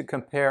 we need to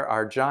compare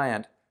our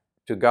giant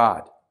to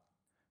God.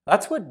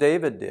 That's what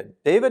David did.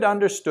 David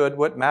understood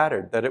what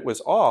mattered, that it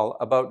was all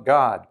about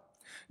God.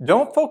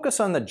 Don't focus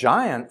on the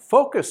giant,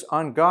 focus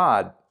on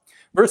God.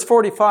 Verse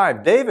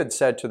 45, David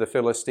said to the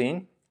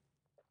Philistine,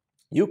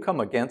 "You come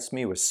against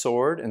me with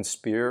sword and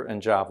spear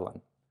and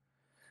javelin.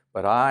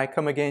 But I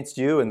come against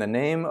you in the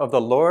name of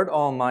the Lord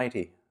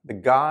Almighty, the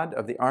God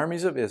of the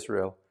armies of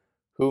Israel,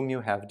 whom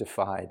you have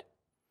defied."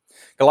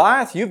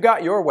 Goliath, you've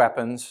got your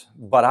weapons,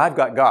 but I've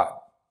got God.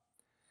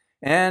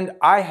 And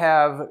I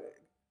have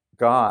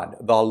God,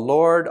 the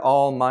Lord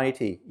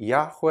Almighty,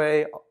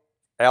 Yahweh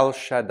El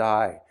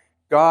Shaddai,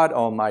 God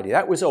Almighty.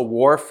 That was a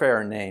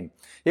warfare name.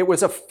 It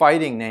was a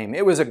fighting name.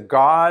 It was a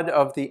God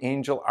of the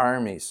angel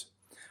armies.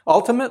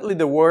 Ultimately,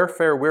 the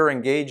warfare we're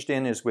engaged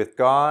in is with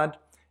God,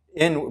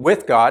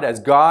 as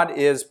God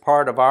is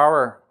part of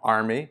our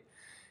army,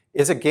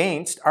 is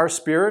against our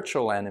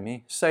spiritual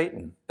enemy,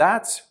 Satan.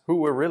 That's who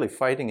we're really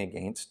fighting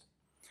against.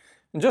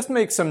 And just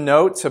make some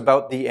notes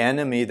about the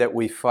enemy that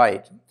we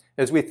fight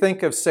as we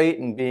think of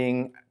Satan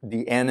being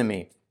the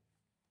enemy.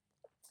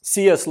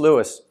 C.S.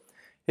 Lewis,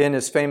 in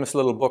his famous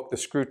little book, The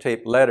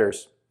Screwtape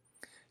Letters,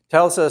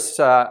 tells us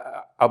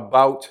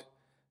about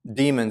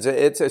demons.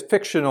 It's a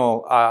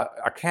fictional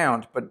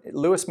account, but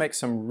Lewis makes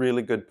some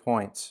really good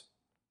points.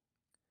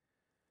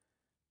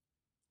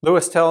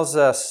 Lewis tells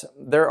us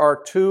there are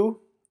two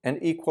and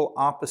equal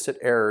opposite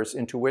errors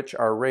into which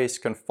our race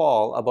can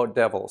fall about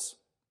devils.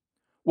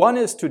 One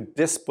is to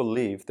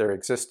disbelieve their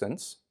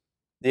existence.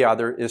 The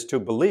other is to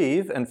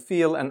believe and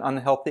feel an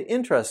unhealthy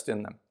interest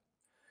in them.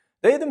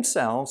 They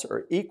themselves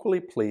are equally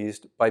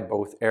pleased by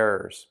both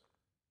errors.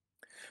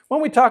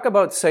 When we talk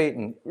about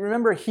Satan,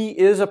 remember he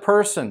is a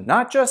person,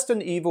 not just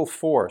an evil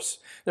force.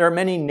 There are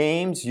many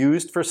names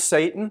used for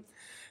Satan.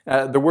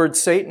 The word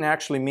Satan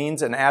actually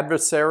means an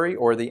adversary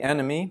or the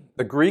enemy.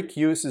 The Greek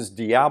uses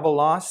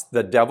diabolos,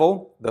 the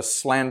devil, the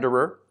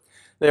slanderer.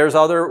 There's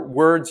other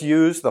words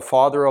used, the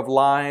father of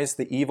lies,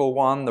 the evil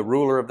one, the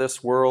ruler of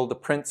this world, the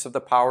prince of the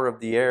power of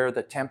the air,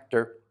 the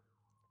tempter.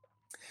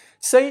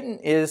 Satan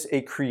is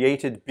a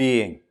created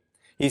being.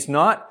 He's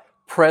not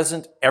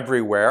present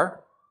everywhere,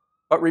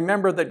 but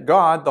remember that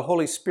God, the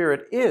Holy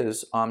Spirit,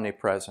 is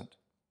omnipresent.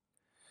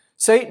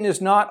 Satan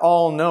is not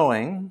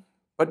all-knowing,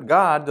 but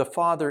God, the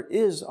Father,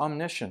 is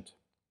omniscient.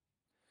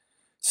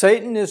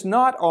 Satan is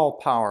not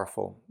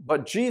all-powerful,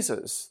 but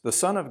Jesus, the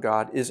Son of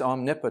God, is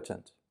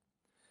omnipotent.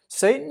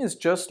 Satan is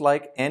just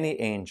like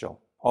any angel,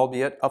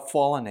 albeit a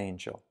fallen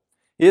angel.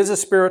 He is a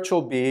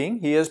spiritual being.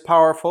 He is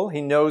powerful.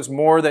 He knows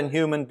more than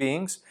human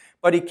beings,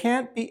 but he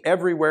can't be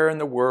everywhere in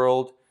the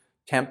world,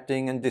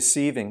 tempting and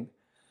deceiving.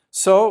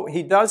 So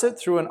he does it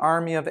through an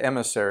army of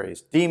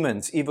emissaries,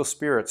 demons, evil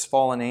spirits,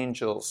 fallen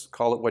angels,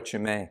 call it what you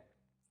may.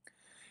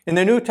 In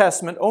the New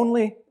Testament,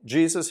 only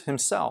Jesus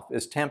himself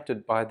is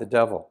tempted by the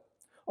devil.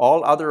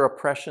 All other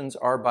oppressions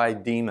are by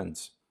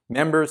demons,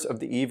 members of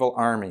the evil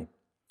army.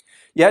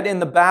 Yet in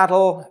the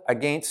battle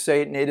against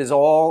Satan, it is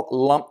all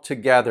lumped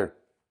together.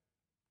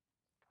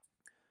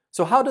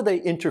 So how do they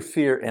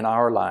interfere in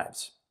our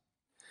lives?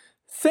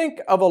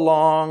 Think of a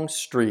long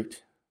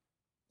street.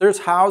 There's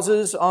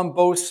houses on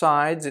both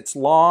sides. It's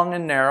long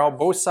and narrow.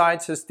 Both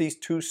sides has these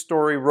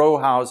two-story row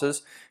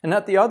houses, and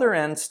at the other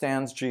end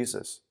stands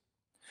Jesus.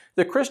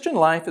 The Christian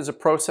life is a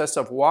process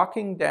of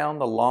walking down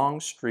the long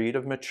street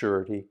of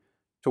maturity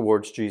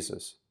towards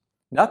Jesus.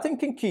 Nothing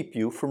can keep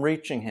you from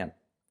reaching him.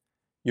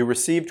 You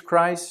received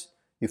Christ,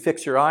 you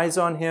fix your eyes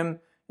on him,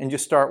 and you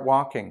start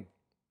walking.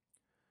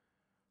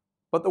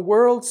 But the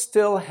world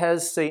still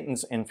has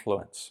Satan's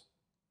influence.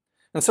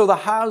 And so the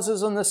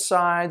houses on the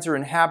sides are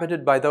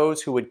inhabited by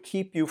those who would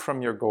keep you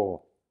from your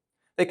goal.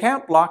 They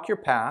can't block your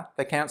path,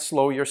 they can't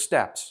slow your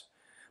steps,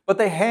 but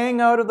they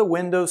hang out of the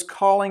windows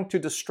calling to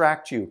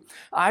distract you.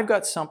 I've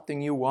got something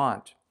you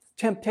want.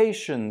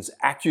 Temptations,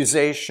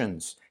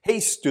 accusations. Hey,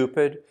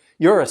 stupid,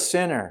 you're a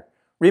sinner.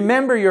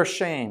 Remember your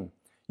shame.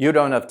 You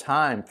don't have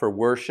time for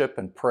worship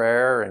and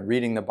prayer and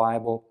reading the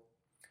Bible.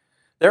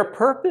 Their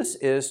purpose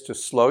is to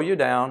slow you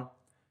down,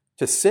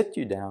 to sit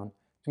you down,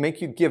 to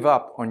make you give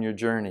up on your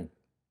journey.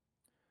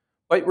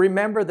 But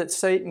remember that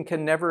Satan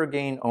can never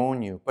again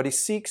own you, but he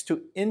seeks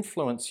to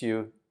influence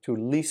you to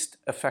least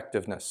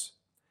effectiveness.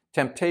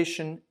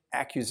 Temptation,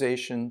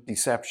 accusation,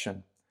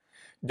 deception.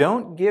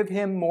 Don't give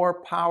him more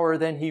power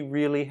than he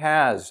really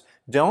has.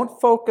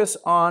 Don't focus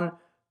on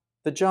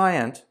the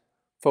giant.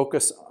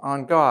 Focus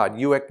on God.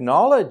 You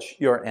acknowledge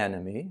your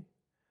enemy,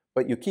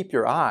 but you keep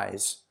your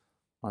eyes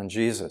on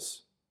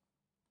Jesus.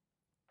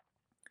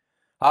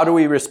 How do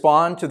we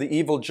respond to the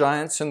evil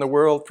giants in the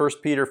world?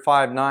 1 Peter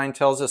 5:9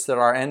 tells us that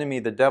our enemy,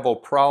 the devil,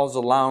 prowls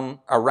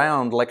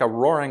around like a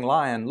roaring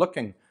lion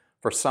looking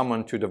for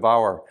someone to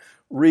devour.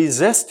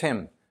 Resist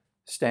him,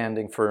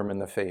 standing firm in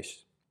the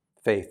faith.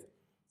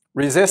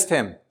 Resist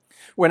him.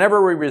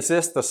 Whenever we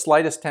resist the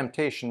slightest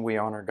temptation, we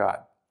honor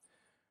God.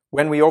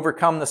 When we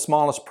overcome the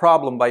smallest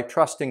problem by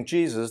trusting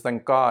Jesus, then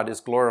God is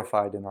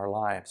glorified in our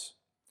lives.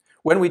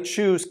 When we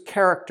choose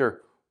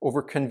character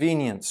over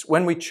convenience,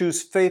 when we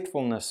choose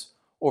faithfulness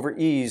over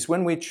ease,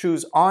 when we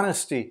choose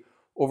honesty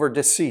over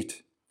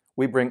deceit,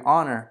 we bring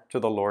honor to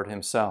the Lord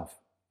himself.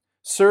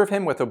 Serve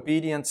him with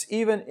obedience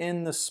even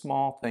in the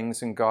small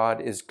things, and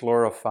God is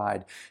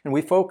glorified. And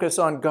we focus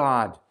on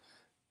God,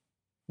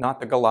 not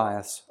the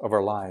Goliaths of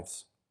our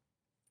lives.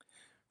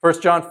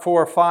 1 John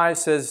 4:5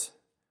 says,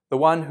 "The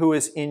one who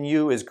is in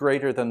you is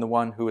greater than the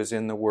one who is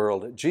in the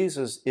world."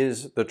 Jesus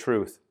is the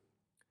truth.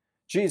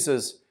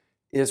 Jesus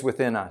is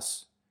within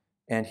us,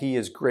 and he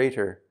is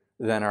greater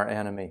than our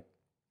enemy.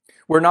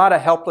 We're not a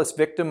helpless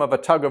victim of a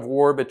tug of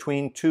war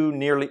between two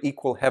nearly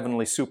equal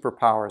heavenly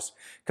superpowers.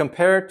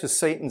 Compared to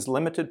Satan's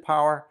limited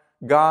power,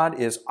 God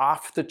is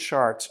off the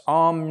charts,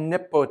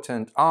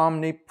 omnipotent,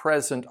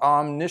 omnipresent,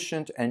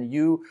 omniscient, and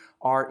you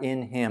are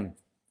in him.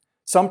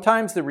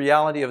 Sometimes the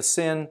reality of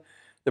sin,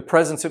 the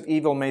presence of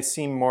evil may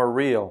seem more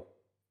real.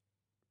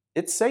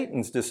 It's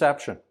Satan's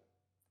deception.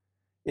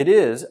 It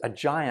is a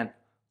giant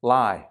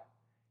lie.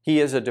 He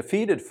is a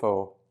defeated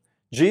foe.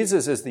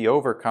 Jesus is the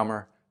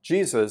overcomer.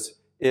 Jesus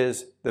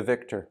is the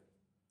victor.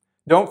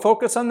 Don't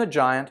focus on the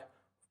giant,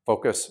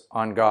 focus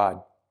on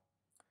God.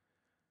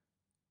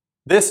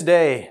 "This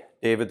day,"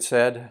 David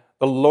said,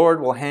 "the Lord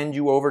will hand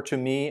you over to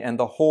me, and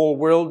the whole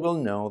world will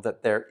know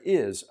that there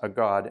is a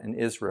God in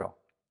Israel."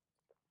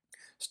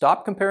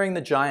 Stop comparing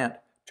the giant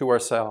to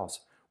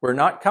ourselves. We're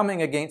not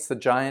coming against the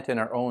giant in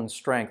our own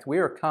strength. We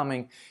are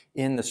coming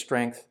in the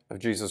strength of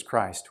Jesus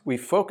Christ. We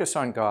focus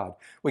on God.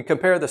 We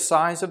compare the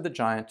size of the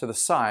giant to the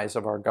size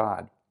of our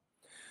God.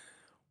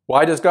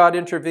 Why does God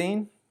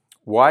intervene?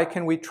 Why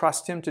can we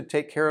trust him to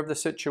take care of the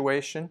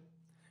situation?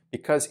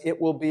 Because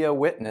it will be a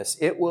witness.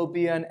 It will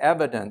be an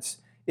evidence.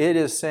 It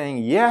is saying,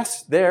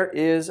 yes, there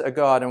is a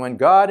God. And when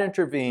God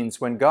intervenes,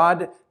 when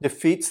God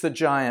defeats the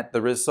giant,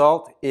 the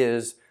result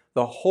is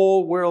the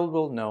whole world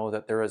will know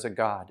that there is a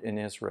God in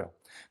Israel.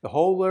 The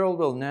whole world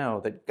will know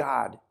that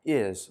God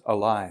is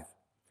alive.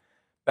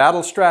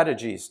 Battle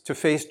strategies to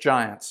face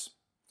giants.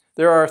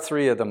 There are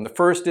 3 of them. The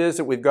first is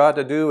that we've got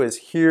to do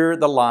is hear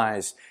the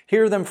lies.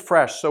 Hear them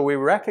fresh so we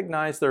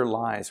recognize their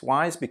lies.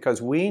 Why?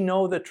 Because we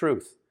know the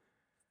truth.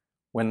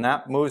 When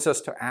that moves us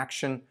to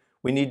action,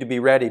 we need to be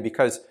ready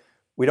because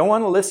we don't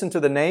want to listen to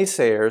the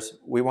naysayers.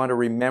 We want to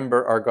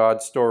remember our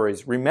God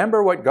stories.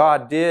 Remember what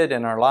God did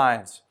in our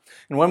lives.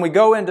 And when we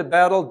go into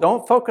battle,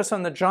 don't focus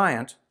on the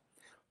giant.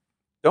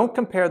 Don't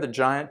compare the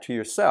giant to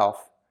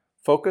yourself.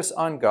 Focus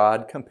on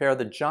God. Compare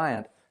the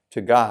giant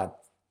to God.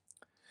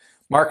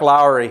 Mark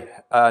Lowry,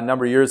 a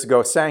number of years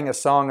ago, sang a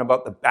song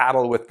about the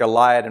battle with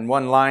Goliath. In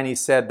one line he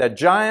said, "That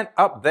giant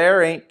up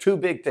there ain't too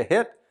big to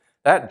hit.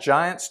 That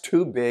giant's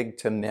too big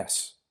to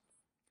miss."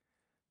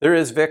 There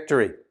is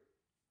victory.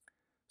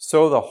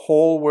 So the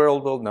whole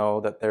world will know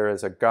that there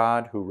is a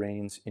God who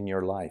reigns in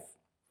your life.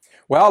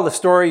 Well, the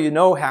story you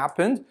know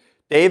happened.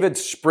 David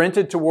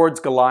sprinted towards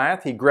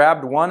Goliath. He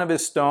grabbed one of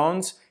his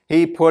stones.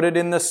 He put it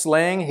in the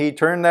sling. He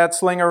turned that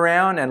sling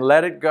around and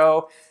let it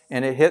go.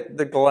 And it hit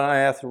the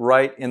Goliath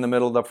right in the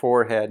middle of the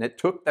forehead. And it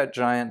took that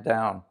giant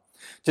down.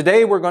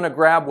 Today we're going to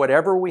grab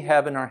whatever we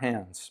have in our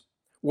hands.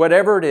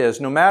 Whatever it is,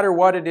 no matter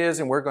what it is,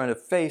 and we're going to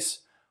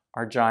face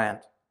our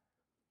giant.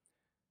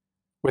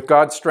 With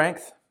God's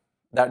strength,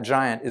 that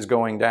giant is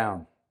going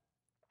down.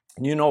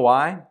 And you know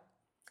why?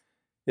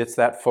 It's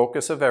that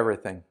focus of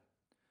everything.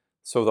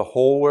 So the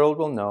whole world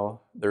will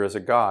know there is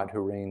a God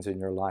who reigns in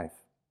your life.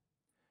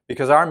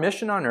 Because our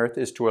mission on earth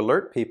is to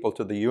alert people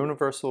to the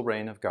universal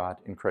reign of God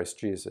in Christ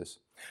Jesus.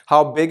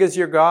 How big is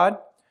your God?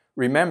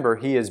 Remember,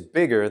 he is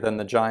bigger than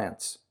the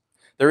giants.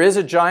 There is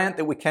a giant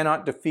that we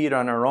cannot defeat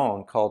on our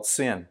own called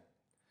sin.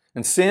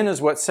 And sin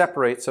is what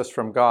separates us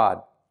from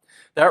God.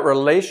 That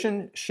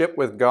relationship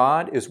with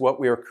God is what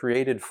we are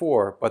created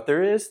for. But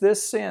there is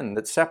this sin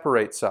that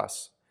separates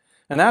us.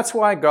 And that's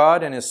why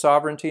God in his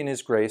sovereignty and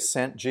his grace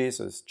sent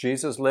Jesus.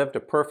 Jesus lived a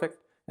perfect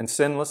and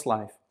sinless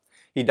life.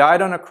 He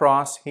died on a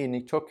cross and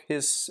he took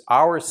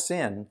our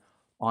sin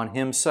on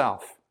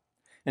himself.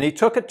 And he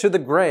took it to the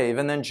grave,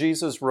 and then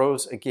Jesus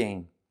rose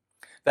again.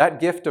 That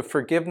gift of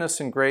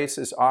forgiveness and grace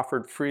is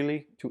offered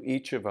freely to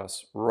each of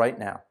us right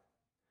now.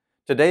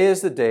 Today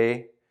is the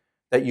day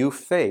that you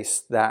face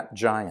that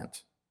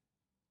giant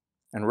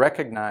and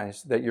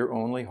recognize that your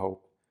only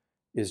hope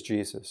is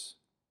Jesus.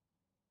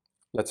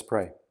 Let's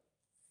pray.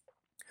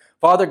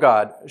 Father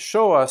God,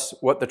 show us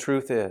what the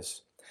truth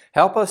is.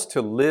 Help us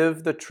to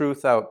live the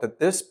truth out, that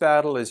this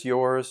battle is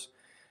yours,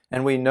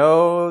 and we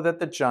know that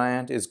the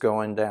giant is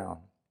going down.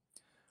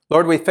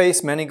 Lord, we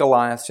face many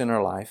Goliaths in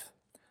our life.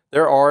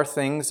 There are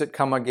things that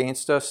come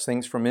against us,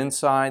 things from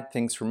inside,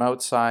 things from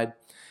outside.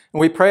 And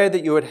we pray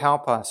that you would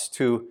help us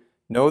to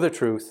know the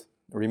truth,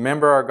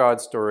 remember our God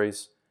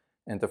stories,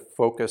 and to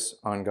focus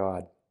on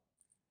God.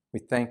 We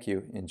thank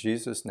you in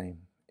Jesus' name.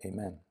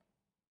 Amen.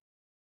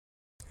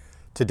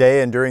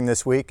 Today and during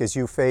this week, as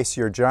you face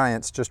your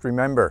giants, just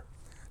remember,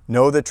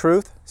 know the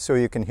truth so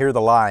you can hear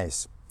the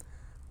lies.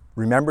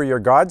 Remember your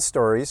God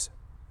stories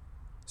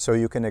so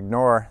you can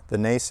ignore the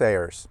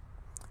naysayers.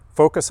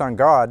 Focus on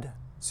God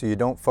so you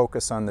don't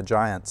focus on the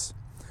giants.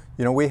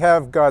 You know, we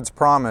have God's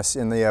promise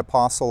in the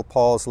Apostle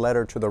Paul's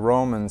letter to the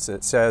Romans.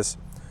 It says,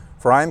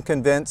 "For I am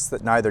convinced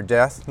that neither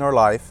death nor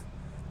life,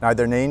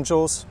 neither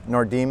angels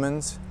nor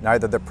demons,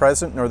 neither the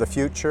present nor the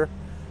future,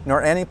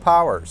 nor any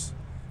powers,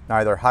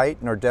 neither height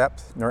nor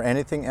depth, nor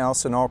anything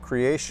else in all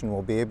creation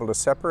will be able to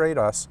separate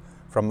us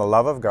from the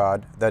love of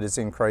God that is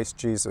in Christ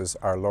Jesus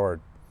our Lord.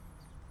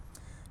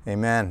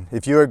 Amen.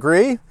 If you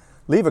agree,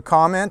 leave a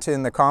comment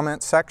in the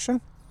comment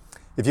section.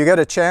 If you get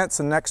a chance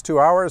in the next 2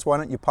 hours, why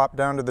don't you pop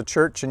down to the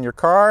church in your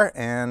car,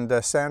 and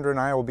Sandra and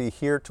I will be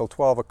here till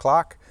 12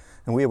 o'clock,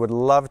 and we would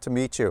love to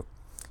meet you.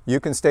 You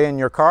can stay in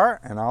your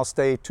car, and I'll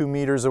stay 2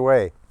 meters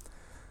away.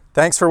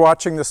 Thanks for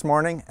watching this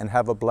morning, and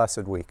have a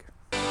blessed week.